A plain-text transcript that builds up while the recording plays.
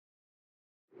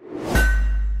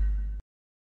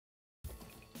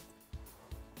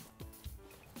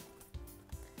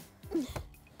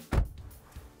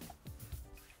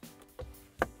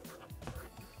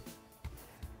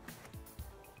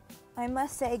I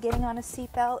must say, getting on a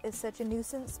seatbelt is such a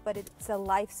nuisance, but it's a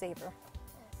lifesaver.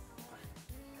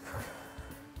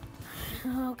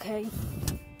 Okay.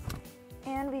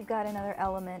 And we've got another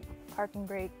element, parking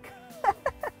brake.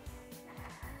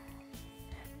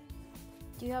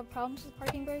 Do you have problems with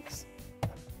parking brakes?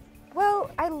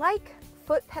 Well, I like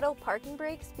foot pedal parking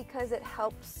brakes because it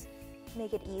helps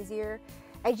make it easier.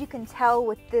 As you can tell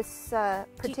with this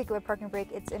particular parking brake,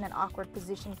 it's in an awkward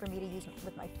position for me to use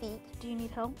with my feet. Do you need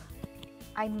help?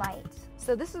 I might.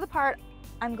 So this is the part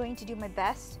I'm going to do my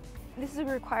best. This will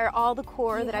require all the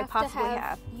core that I possibly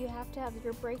have. You have to have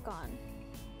your brake on.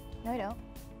 No, I don't.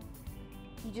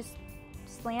 You just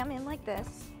slam in like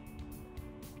this.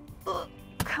 Ugh.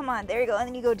 Come on, there you go. And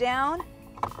then you go down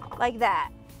like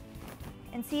that.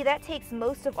 And see, that takes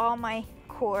most of all my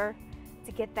core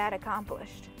to get that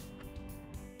accomplished.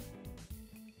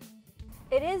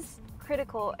 It is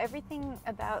critical. Everything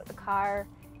about the car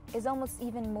is almost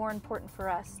even more important for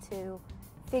us to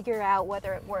figure out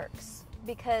whether it works,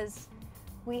 because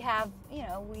we have,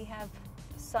 we have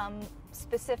some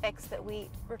specifics that we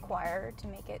require to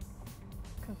make it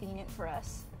convenient for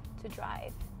us to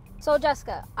drive. So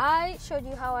Jessica, I showed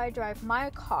you how I drive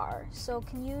my car, so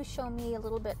can you show me a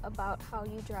little bit about how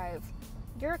you drive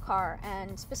your car,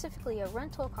 and specifically a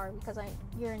rental car, because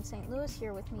you're in St. Louis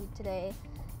here with me today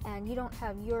and you don't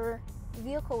have your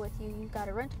vehicle with you, you've got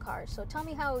to rent a car. So tell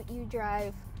me how you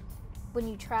drive when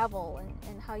you travel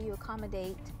and how you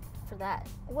accommodate for that.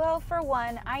 Well, for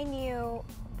one, I knew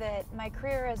that my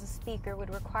career as a speaker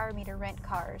would require me to rent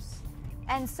cars.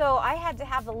 And so I had to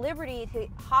have the liberty to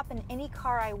hop in any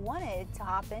car I wanted to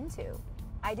hop into.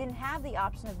 I didn't have the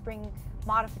option of bringing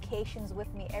modifications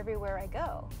with me everywhere I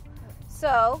go.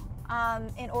 So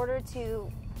in order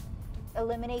to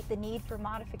eliminate the need for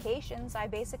modifications, I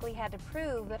basically had to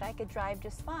prove that I could drive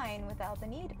just fine without the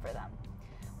need for them.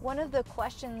 One of the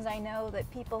questions I know that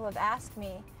people have asked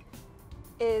me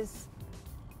is,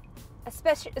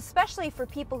 especially for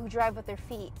people who drive with their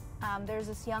feet, there's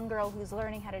this young girl who's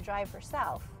learning how to drive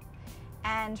herself,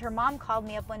 and her mom called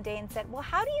me up one day and said, well,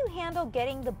 how do you handle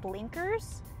getting the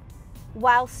blinkers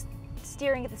while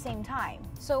steering at the same time?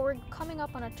 So we're coming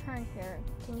up on a turn here.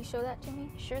 Can you show that to me?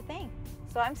 Sure thing.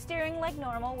 So I'm steering like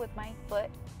normal with my foot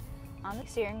on the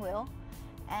steering wheel,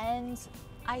 and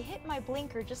I hit my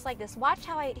blinker just like this. Watch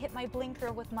how I hit my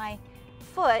blinker with my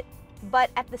foot,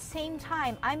 but at the same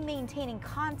time, I'm maintaining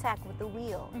contact with the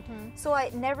wheel. So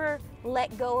I never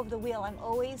let go of the wheel. I'm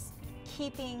always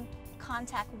keeping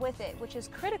contact with it, which is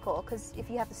critical, because if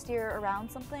you have to steer around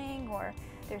something or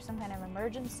there's some kind of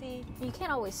emergency. You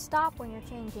can't always stop when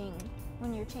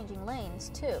you're changing lanes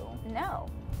too. No.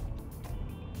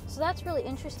 So that's really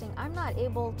interesting. I'm not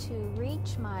able to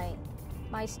reach my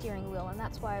steering wheel, and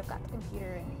that's why I've got the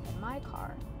computer in my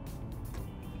car.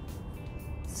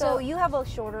 So you have a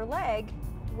shorter leg,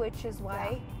 which is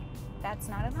why that's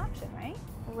not an option, right?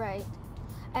 Right.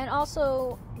 And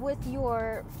also with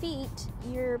your feet,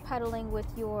 you're pedaling with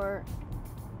your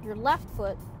left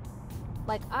foot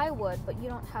like I would, but you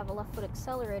don't have a left foot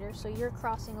accelerator, so you're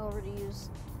crossing over to use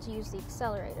the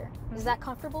accelerator. Is that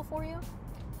comfortable for you?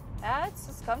 It's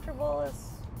as comfortable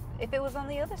as if it was on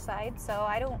the other side, so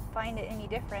I don't find it any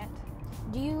different.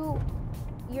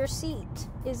 Your seat,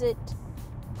 is it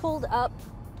pulled up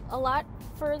a lot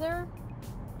further,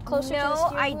 closer to the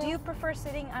steering wheel? I do prefer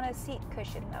sitting on a seat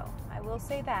cushion though. I will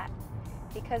say that,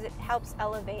 because it helps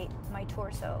elevate my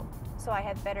torso, so I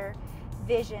have better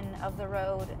vision of the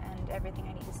road and everything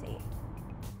I need to see.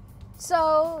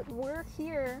 So we're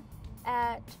here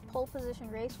at Pole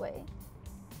Position Raceway,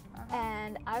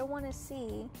 and I want to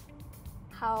see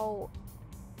how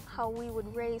we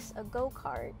would race a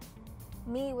go-kart,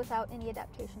 me without any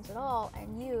adaptations at all,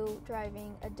 and you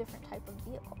driving a different type of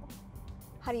vehicle.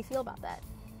 How do you feel about that?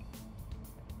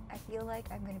 I feel like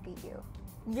I'm going to beat you.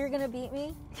 You're going to beat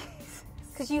me?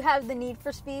 Because you have the need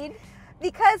for speed?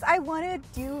 Because I want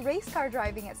to do race car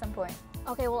driving at some point.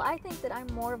 Okay, well, I think that I'm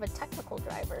more of a technical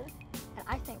driver, and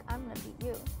I think I'm going to beat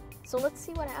you. So let's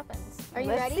see what happens. Are you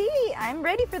ready? Let's see. I'm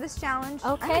ready for this challenge.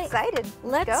 Okay. I'm excited.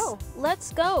 Let's go.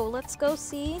 Let's go. Let's go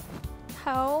see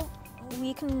how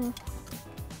we can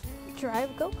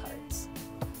drive go-karts.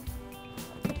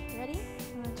 Ready?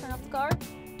 You want to turn off the car?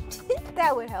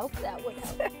 That would help. That would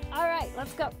help. All right,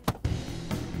 let's go.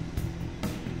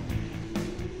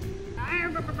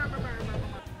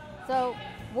 So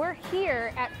we're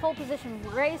here at Pole Position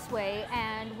Raceway,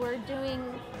 and we're doing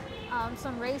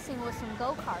some racing with some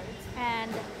go-karts.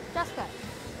 And Jessica,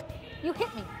 you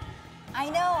hit me. I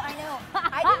know.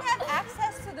 I didn't have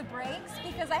access to the brakes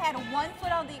because I had one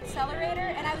foot on the accelerator,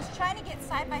 and I was trying to get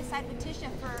side by side with Tisha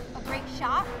for a great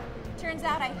shot Turns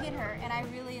out I hit her, and I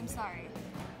really am sorry.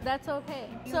 That's okay.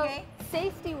 You so okay?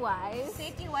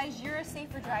 safety-wise, you're a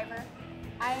safer driver.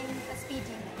 I'm a speed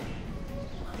demon.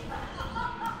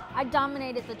 I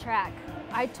dominated the track.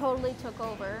 I totally took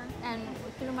over, and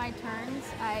through my turns,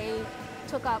 I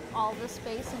took up all the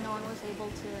space and no one was able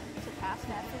to pass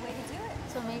me. That's the way to do it.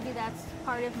 So maybe that's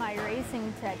part of my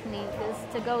racing technique, is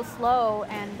to go slow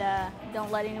and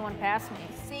don't let anyone pass me.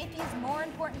 Safety is more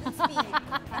important than speed,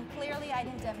 and clearly I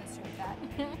didn't demonstrate that.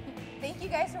 Thank you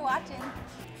guys for watching.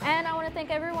 And I want to thank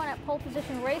everyone at Pole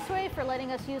Position Raceway for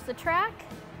letting us use the track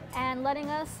and letting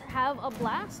us have a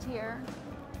blast here.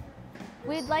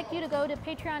 We'd like you to go to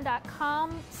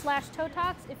patreon.com/Toe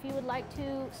Talks if you would like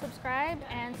to subscribe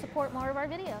and support more of our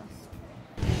videos.